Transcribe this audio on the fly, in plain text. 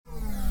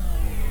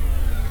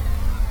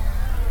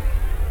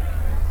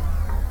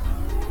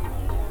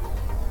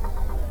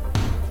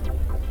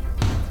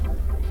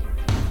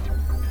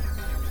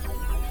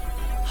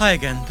Hi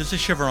again, this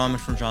is Shivaraman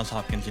from Johns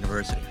Hopkins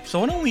University.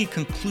 So why don't we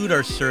conclude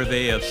our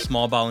survey of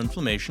small bowel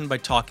inflammation by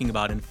talking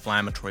about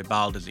inflammatory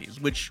bowel disease,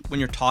 which when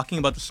you're talking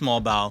about the small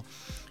bowel,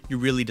 you're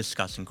really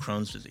discussing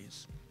Crohn's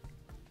disease.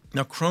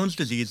 Now, Crohn's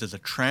disease is a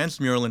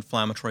transmural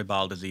inflammatory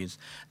bowel disease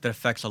that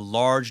affects a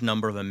large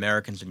number of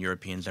Americans and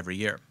Europeans every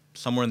year,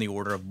 somewhere in the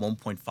order of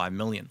 1.5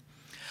 million.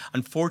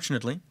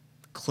 Unfortunately,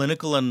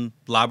 clinical and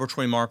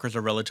laboratory markers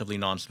are relatively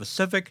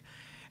nonspecific,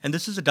 and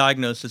this is a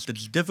diagnosis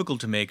that's difficult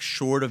to make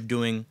short of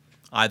doing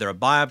either a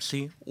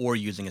biopsy or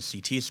using a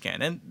CT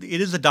scan. And it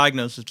is a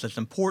diagnosis that's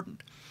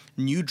important.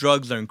 New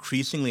drugs are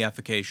increasingly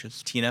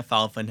efficacious, TNF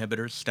alpha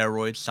inhibitors,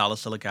 steroids,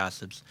 salicylic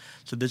acids.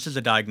 So this is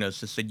a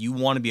diagnosis that you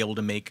want to be able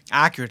to make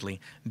accurately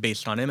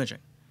based on imaging.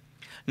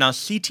 Now,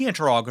 CT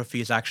enterography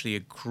is actually a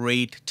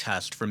great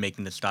test for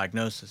making this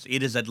diagnosis.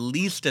 It is at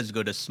least as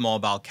good as small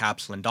bowel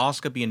capsule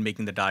endoscopy in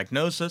making the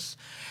diagnosis.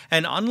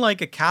 And unlike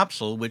a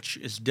capsule, which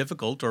is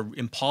difficult or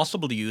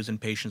impossible to use in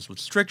patients with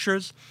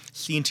strictures,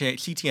 CT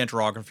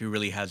enterography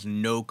really has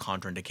no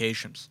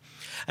contraindications.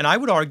 And I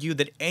would argue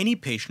that any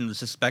patient with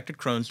suspected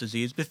Crohn's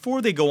disease,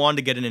 before they go on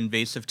to get an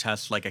invasive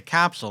test like a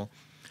capsule,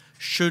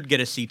 should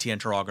get a CT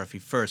enterography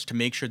first to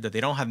make sure that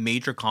they don't have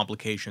major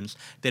complications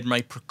that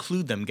might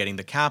preclude them getting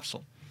the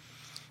capsule.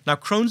 Now,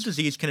 Crohn's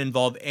disease can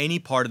involve any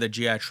part of the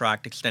GI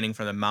tract extending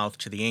from the mouth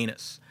to the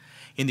anus.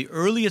 In the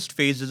earliest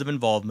phases of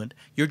involvement,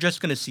 you're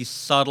just going to see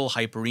subtle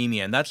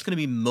hyperemia, and that's going to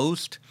be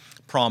most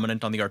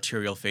prominent on the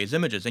arterial phase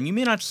images, and you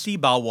may not see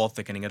bowel wall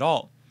thickening at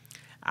all.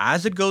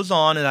 As it goes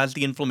on and as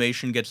the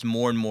inflammation gets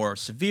more and more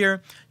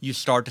severe, you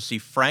start to see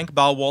frank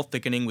bowel wall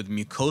thickening with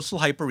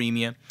mucosal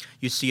hyperemia.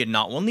 You see it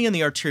not only in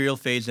the arterial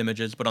phase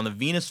images, but on the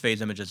venous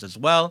phase images as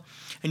well.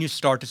 And you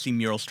start to see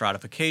mural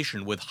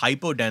stratification with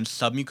hypodense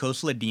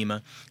submucosal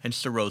edema and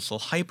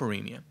serosal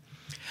hyperemia.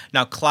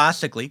 Now,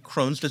 classically,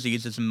 Crohn's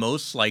disease is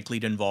most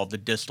likely to involve the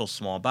distal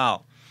small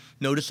bowel.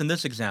 Notice in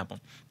this example,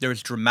 there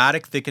is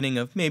dramatic thickening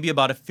of maybe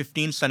about a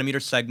 15 centimeter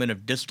segment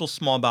of distal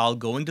small bowel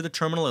going to the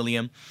terminal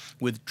ileum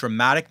with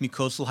dramatic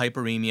mucosal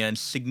hyperemia and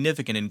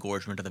significant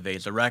engorgement of the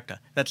vasa recta.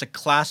 That's a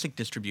classic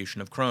distribution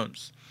of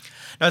Crohn's.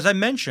 Now, as I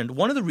mentioned,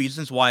 one of the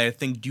reasons why I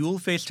think dual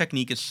phase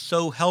technique is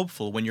so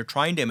helpful when you're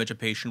trying to image a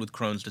patient with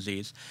Crohn's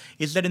disease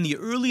is that in the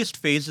earliest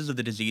phases of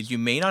the disease, you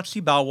may not see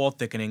bowel wall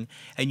thickening,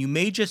 and you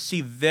may just see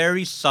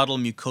very subtle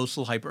you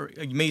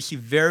may see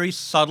very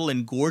subtle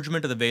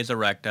engorgement of the vasa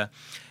recta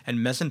and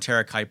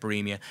mesenteric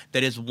hyperemia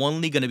that is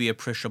only going to be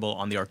appreciable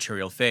on the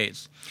arterial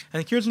phase.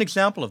 And here's an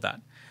example of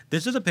that.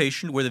 This is a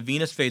patient where the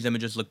venous phase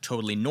images look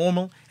totally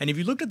normal, and if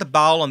you looked at the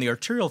bowel on the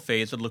arterial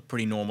phase, it looked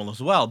pretty normal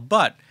as well.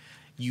 But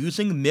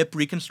using MIP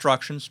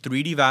reconstructions,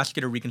 3D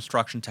vascular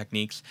reconstruction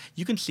techniques,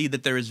 you can see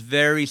that there is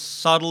very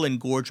subtle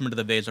engorgement of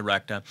the vasa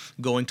recta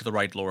going to the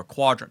right lower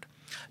quadrant.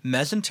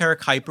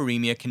 Mesenteric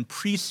hyperemia can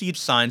precede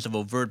signs of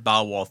overt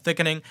bowel wall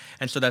thickening,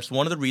 and so that's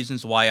one of the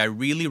reasons why I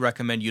really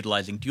recommend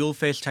utilizing dual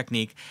phase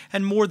technique,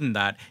 and more than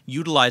that,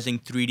 utilizing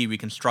 3D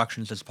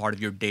reconstructions as part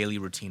of your daily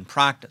routine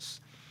practice.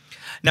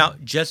 Now,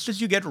 just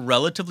as you get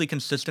relatively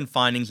consistent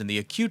findings in the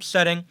acute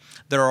setting,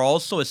 there are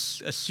also a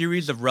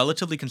series of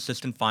relatively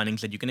consistent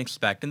findings that you can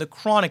expect in the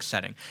chronic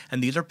setting,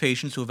 and these are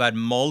patients who have had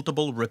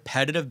multiple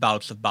repetitive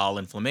bouts of bowel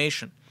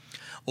inflammation.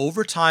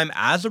 Over time,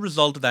 as a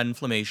result of that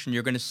inflammation,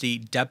 you're going to see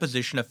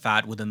deposition of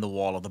fat within the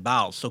wall of the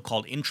bowel,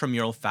 so-called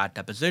intramural fat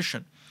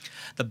deposition.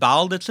 The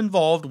bowel that's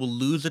involved will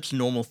lose its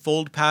normal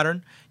fold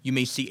pattern. You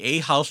may see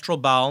ahaustral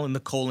bowel in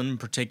the colon in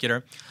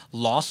particular,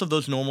 loss of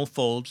those normal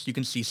folds. You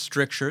can see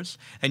strictures,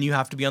 and you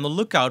have to be on the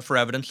lookout for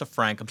evidence of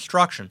frank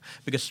obstruction,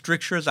 because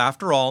strictures,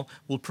 after all,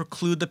 will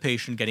preclude the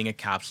patient getting a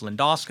capsule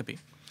endoscopy.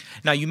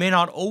 Now, you may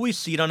not always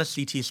see it on a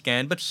CT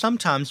scan, but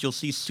sometimes you'll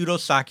see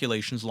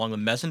pseudosaculations along the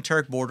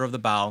mesenteric border of the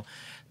bowel,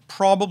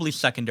 probably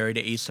secondary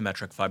to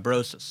asymmetric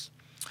fibrosis.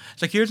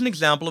 So here's an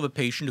example of a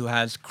patient who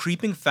has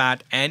creeping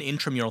fat and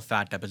intramural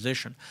fat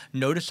deposition.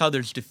 Notice how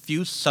there's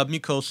diffuse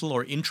submucosal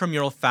or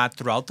intramural fat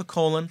throughout the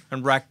colon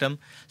and rectum,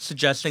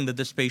 suggesting that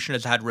this patient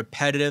has had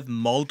repetitive,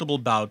 multiple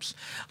bouts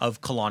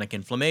of colonic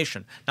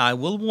inflammation. Now, I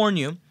will warn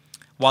you,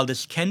 while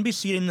this can be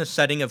seen in the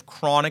setting of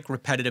chronic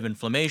repetitive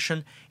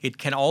inflammation, it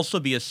can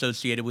also be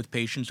associated with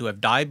patients who have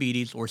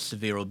diabetes or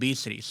severe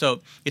obesity.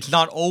 So it's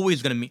not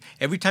always going to mean,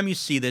 every time you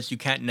see this, you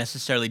can't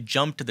necessarily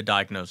jump to the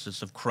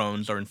diagnosis of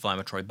Crohn's or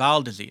inflammatory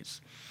bowel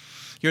disease.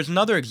 Here's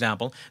another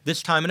example,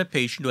 this time in a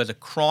patient who has a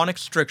chronic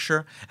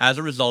stricture as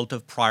a result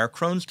of prior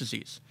Crohn's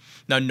disease.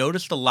 Now,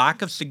 notice the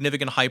lack of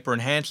significant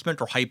hyperenhancement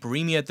or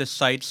hyperemia at this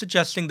site,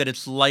 suggesting that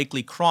it's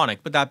likely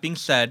chronic. But that being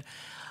said,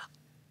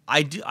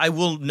 I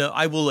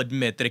will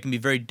admit that it can be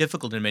very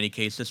difficult in many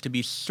cases to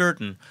be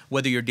certain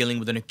whether you're dealing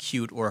with an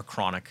acute or a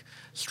chronic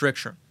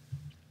stricture.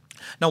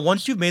 Now,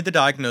 once you've made the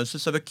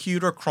diagnosis of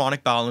acute or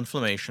chronic bowel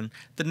inflammation,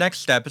 the next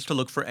step is to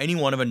look for any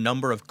one of a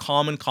number of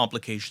common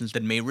complications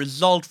that may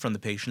result from the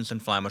patient's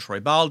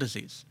inflammatory bowel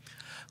disease.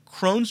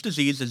 Crohn's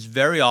disease is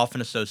very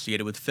often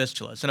associated with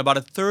fistulas, and about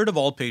a third of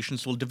all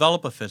patients will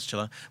develop a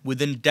fistula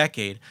within a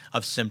decade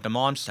of symptom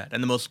onset.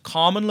 And the most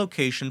common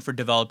location for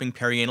developing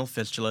perianal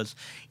fistulas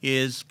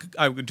is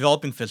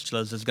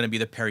going to be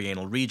the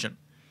perianal region.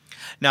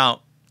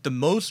 Now, the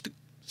most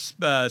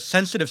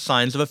sensitive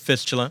signs of a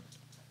fistula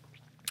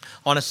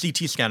on a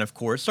CT scan, of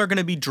course, are going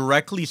to be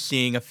directly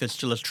seeing a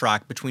fistulous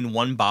tract between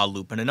one bowel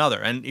loop and another.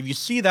 And if you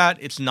see that,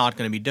 it's not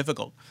going to be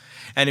difficult.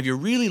 And if you're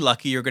really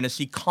lucky, you're going to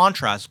see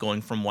contrast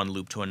going from one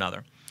loop to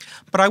another.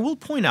 But I will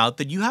point out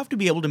that you have to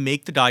be able to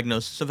make the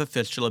diagnosis of a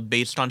fistula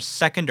based on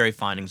secondary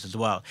findings as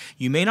well.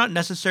 You may not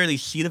necessarily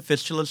see the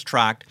fistulous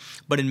tract,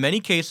 but in many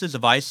cases,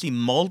 if I see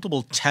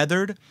multiple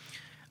tethered,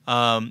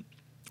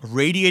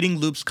 radiating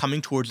loops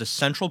coming towards a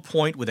central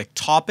point with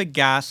ectopic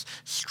gas,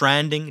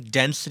 stranding,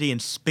 density,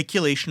 and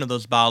spiculation of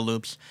those bowel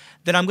loops,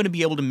 then I'm going to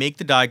be able to make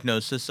the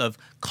diagnosis of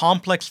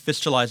complex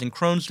fistulizing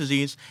Crohn's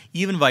disease,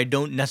 even if I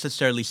don't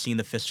necessarily see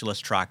the fistulous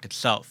tract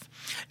itself.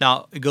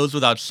 Now, it goes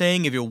without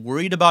saying, if you're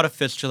worried about a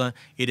fistula,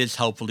 it is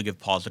helpful to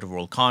give positive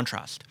oral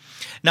contrast.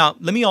 Now,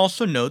 let me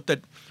also note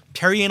that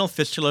perianal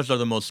fistulas are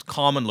the most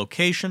common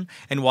location,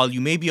 and while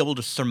you may be able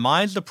to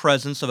surmise the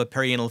presence of a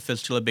perianal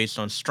fistula based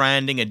on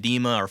stranding,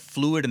 edema, or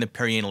fluid in the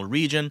perianal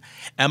region,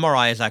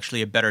 MRI is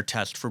actually a better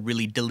test for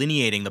really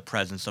delineating the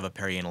presence of a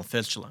perianal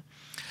fistula.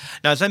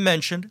 Now, as I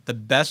mentioned, the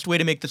best way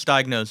to make this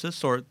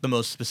diagnosis, or the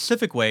most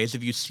specific way, is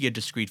if you see a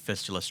discrete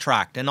fistulous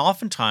tract, and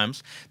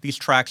oftentimes these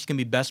tracts can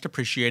be best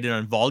appreciated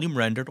on volume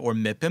rendered or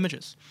MIP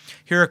images.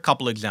 Here are a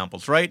couple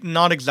examples, right?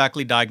 Not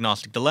exactly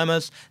diagnostic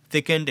dilemmas,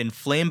 thickened,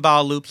 inflamed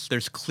bowel loops.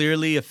 There's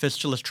clearly a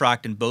fistulous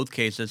tract in both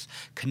cases,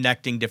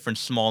 connecting different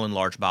small and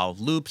large bowel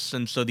loops,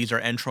 and so these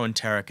are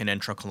enteroenteric and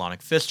enterocolonic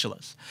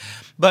fistulas.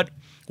 But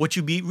what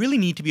you really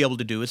need to be able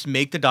to do is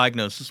make the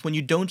diagnosis when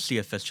you don't see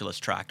a fistulous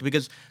tract,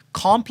 because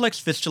complex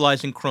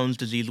fistulizing Crohn's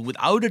disease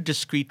without a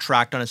discrete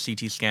tract on a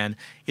CT scan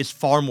is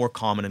far more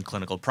common in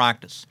clinical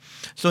practice.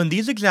 So in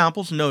these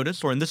examples,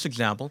 notice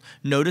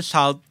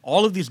how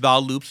all of these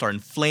bowel loops are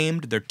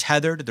inflamed, they're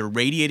tethered, they're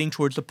radiating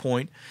towards the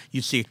point.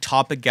 You see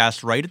ectopic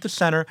gas right at the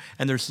center,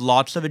 and there's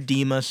lots of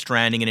edema,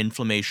 stranding, and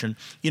inflammation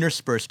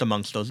interspersed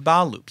amongst those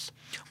bowel loops.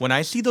 When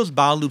I see those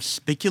bowel loops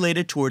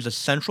spiculated towards a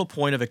central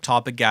point of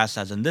ectopic gas,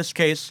 as in this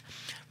case,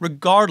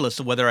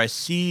 regardless of whether I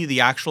see the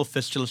actual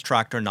fistulous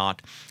tract or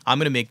not, I'm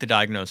going to make the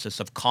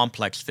diagnosis of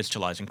complex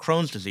fistulizing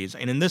Crohn's disease,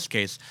 and in this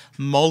case,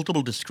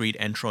 multiple discrete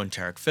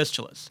enteroenteric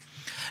fistulas.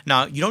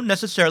 Now, you don't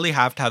necessarily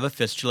have to have a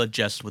fistula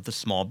just with the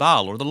small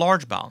bowel or the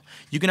large bowel.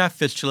 You can have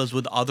fistulas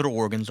with other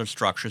organs or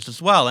structures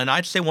as well, and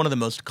I'd say one of the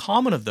most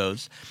common of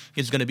those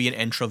is going to be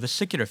an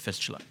intravesicular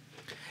fistula.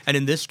 And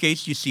in this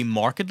case, you see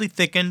markedly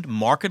thickened,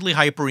 markedly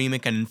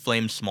hyperemic, and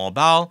inflamed small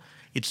bowel.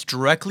 It's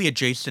directly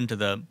adjacent to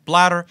the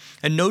bladder,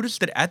 and notice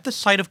that at the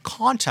site of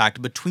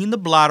contact between the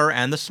bladder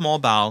and the small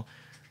bowel,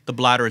 the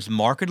bladder is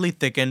markedly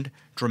thickened,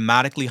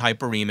 dramatically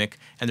hyperemic,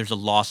 and there's a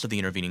loss of the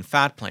intervening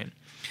fat plane.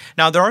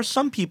 Now, there are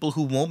some people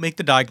who won't make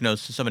the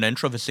diagnosis of an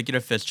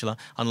intravesicular fistula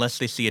unless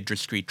they see a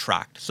discrete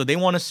tract. So they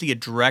want to see a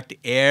direct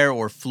air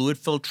or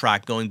fluid-filled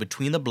tract going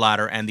between the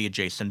bladder and the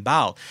adjacent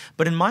bowel.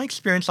 But in my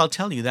experience, I'll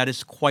tell you that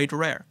is quite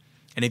rare.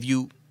 And if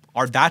you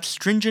are that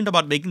stringent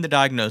about making the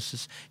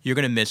diagnosis, you're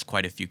going to miss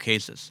quite a few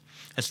cases.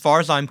 As far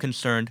as I'm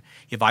concerned,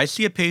 if I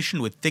see a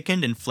patient with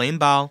thickened, inflamed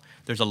bowel,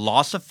 there's a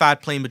loss of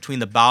fat plane between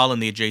the bowel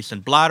and the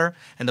adjacent bladder,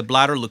 and the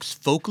bladder looks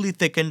focally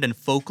thickened and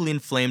focally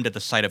inflamed at the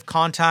site of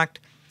contact,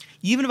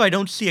 even if I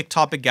don't see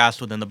ectopic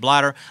gas within the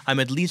bladder, I'm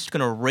at least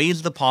going to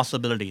raise the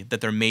possibility that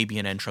there may be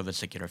an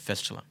intravesicular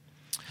fistula.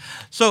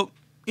 So,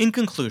 in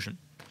conclusion,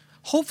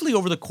 hopefully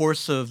over the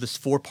course of this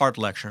 4-part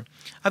lecture,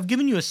 I've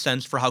given you a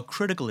sense for how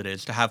critical it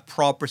is to have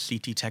proper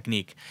CT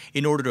technique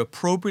in order to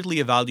appropriately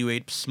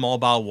evaluate small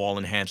bowel wall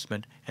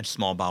enhancement and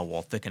small bowel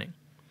wall thickening.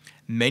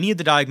 Many of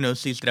the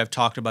diagnoses that I've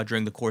talked about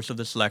during the course of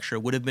this lecture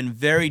would have been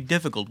very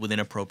difficult with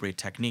inappropriate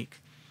technique.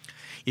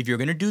 If you're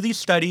going to do these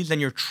studies and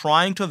you're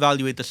trying to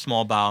evaluate the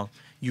small bowel,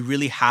 you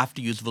really have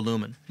to use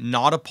volumen,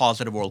 not a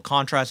positive oral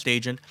contrast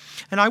agent.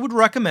 And I would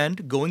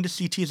recommend going to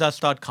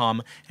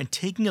ctsus.com and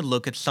taking a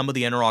look at some of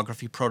the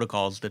enterography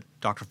protocols that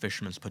Dr.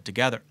 Fisherman's put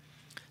together.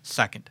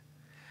 Second,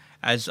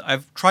 as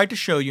I've tried to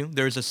show you,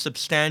 there is a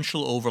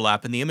substantial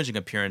overlap in the imaging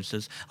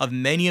appearances of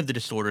many of the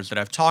disorders that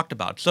I've talked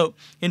about. So,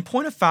 in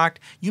point of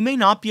fact, you may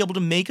not be able to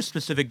make a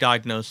specific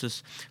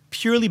diagnosis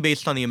purely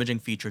based on the imaging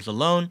features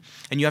alone,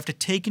 and you have to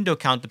take into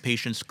account the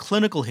patient's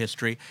clinical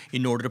history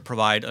in order to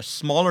provide a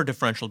smaller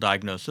differential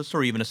diagnosis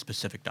or even a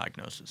specific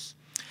diagnosis.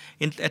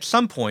 At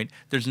some point,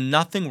 there's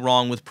nothing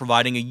wrong with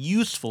providing a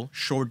useful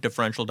short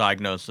differential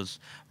diagnosis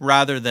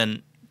rather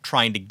than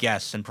trying to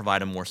guess and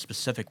provide a more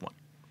specific one.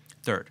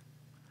 Third,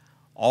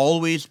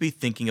 always be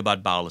thinking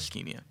about bowel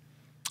ischemia.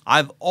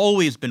 I've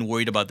always been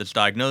worried about this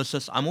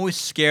diagnosis. I'm always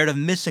scared of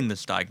missing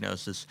this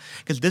diagnosis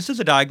because this is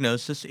a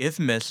diagnosis, if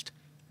missed,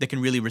 that can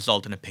really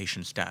result in a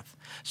patient's death.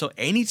 So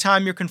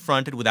anytime you're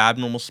confronted with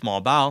abnormal small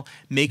bowel,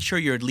 make sure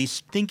you're at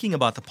least thinking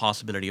about the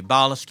possibility of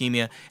bowel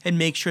ischemia and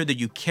make sure that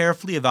you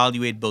carefully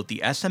evaluate both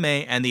the SMA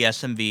and the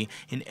SMV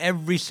in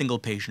every single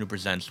patient who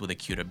presents with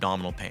acute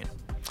abdominal pain.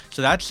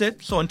 So that's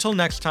it. So until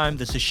next time,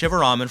 this is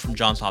Shivaraman from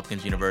Johns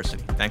Hopkins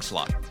University. Thanks a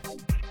lot.